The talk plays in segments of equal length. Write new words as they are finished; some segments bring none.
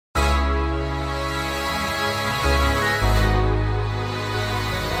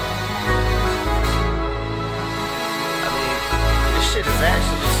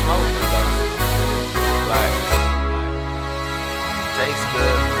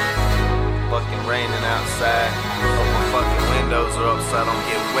fucking raining outside. Hope my fucking windows are up so I don't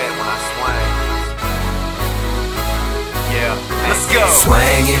get wet when I swing. Yeah, let's go.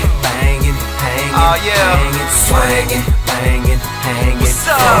 Swangin', bangin', hangin', oh yeah, hangin', swangin', bangin', hangin'. What's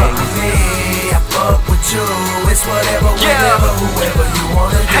up? Me, I fuck with you. It's whatever, whenever, whoever you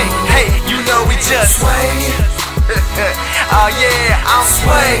wanna do. Hey, you know we just swangin'. Oh yeah, I'm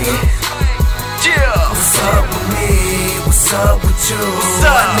swangin'. Yeah. What's up with me? What's up with you? What's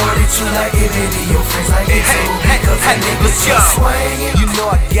up? I know that you like it, and your friends like it too. Because I niggas just swangin'. You know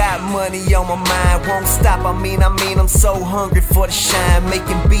I got money on my mind, won't stop. I mean, I'm so hungry for the shine.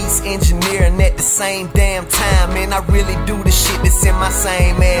 Making beats, engineering at the same damn time. And I really do the shit that's in my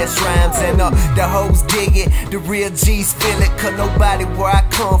same ass rhymes. And the hoes dig it, the real G's feel it. Cause nobody where I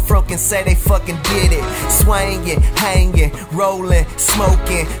come from can say they fucking did it. Swangin', hangin', rollin',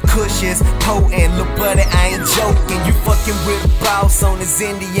 smoking, cushions, potent. Look buddy, I ain't joking. You fucking with a boss on this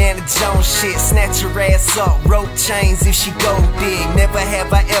Indiana Jones shit. Snatch your ass up, rope chains if she go dig. Never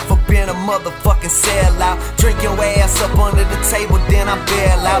have I ever been a motherfucking sellout. Drink your ass up under the table, then I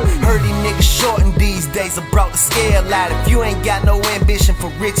bail out. Heard these niggas shortin' these days, I brought the scale out. If you ain't got no ambition for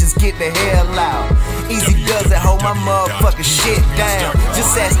riches, get the hell out. Easy does it, hold my motherfucking shit down.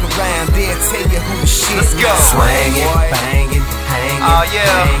 Just ask around, they'll tell you who the shit is. Let's go. Swangin', bangin', hangin', oh yeah,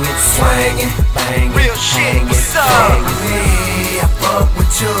 hangin', swangin', bangin', real shit. hangin'. What's up? Me, I fuck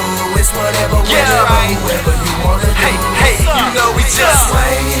with you. It's whatever, yeah, whenever, right. whoever you wanna do. Hey, you know we just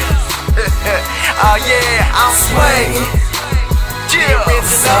swangin'. Oh yeah, I'm swangin'. Yeah,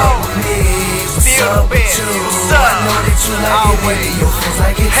 What's up with me? What's up with you? I know that you like it, and your friends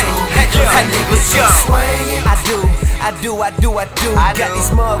like it too. Because I niggas just swangin'. I do. Got these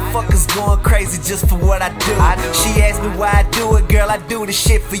motherfuckers going crazy just for what I do. She asked me why I do it, girl, I do the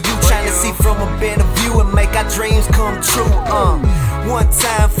shit for you. Trying to see from a better view and make our dreams come true. One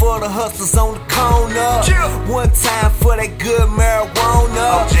time for the hustlers on the corner. One time for that good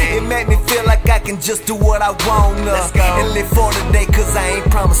marijuana. It make me feel like I can just do what I wanna. And live for today, cause I ain't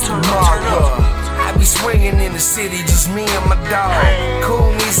promised tomorrow. I be swinging in the city, just me and my dog.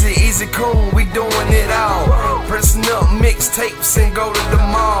 Cool, easy, cool, we doing it all. Pressing up mixtapes and go to the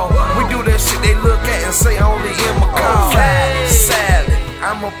mall. We do that shit they look at and say only in my car. Salad,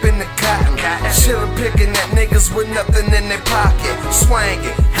 I'm up in the cotton. Chillin', picking at niggas with nothing in their pocket.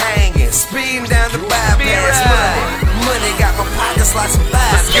 Swangin', hangin', speeding down the bypass. Money got my pockets like some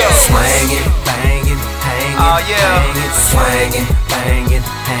bags. Swangin', bangin', hangin', oh yeah, hangin', swangin', bangin',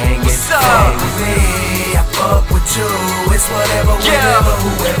 hangin'. What's up? I fuck with you. It's whatever, whenever,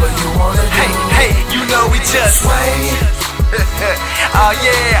 whoever you wanna do. Hey, you know we just swangin'. Oh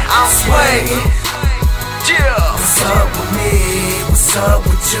yeah, I'm swangin'. Yeah. What's up with me? What's up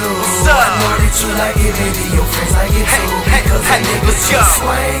with you? What's up? I know that you like it, and your friends like it too. Because I niggas just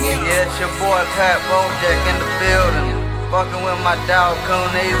swangin'. Yeah, it's your boy Pat Wojack in the building. Fucking with my dog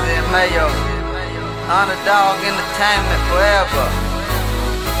U.D.E.N.T and Mayo. Underdog entertainment forever.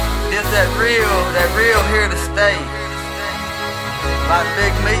 This that real here to stay. Like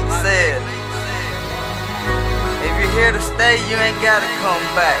Big Meat said, if you're here to stay, you ain't gotta come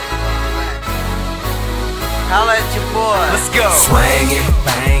back. Holla at your boy. Let's go. Swangin',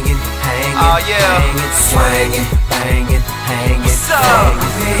 bangin', hangin', oh yeah, hangin', swangin', bangin', hangin'. What's up?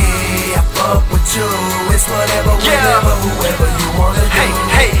 Me, I fuck with you. It's whatever, whenever, whoever you wanna do.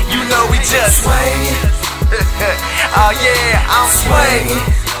 Hey, you know we just swangin'. Oh yeah, I'm swangin'.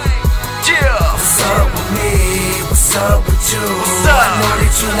 Yeah. What's up with me? What's up with you? What's up? I know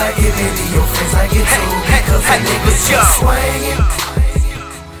that you like it, and your friends like it too. Because I niggas just swangin'.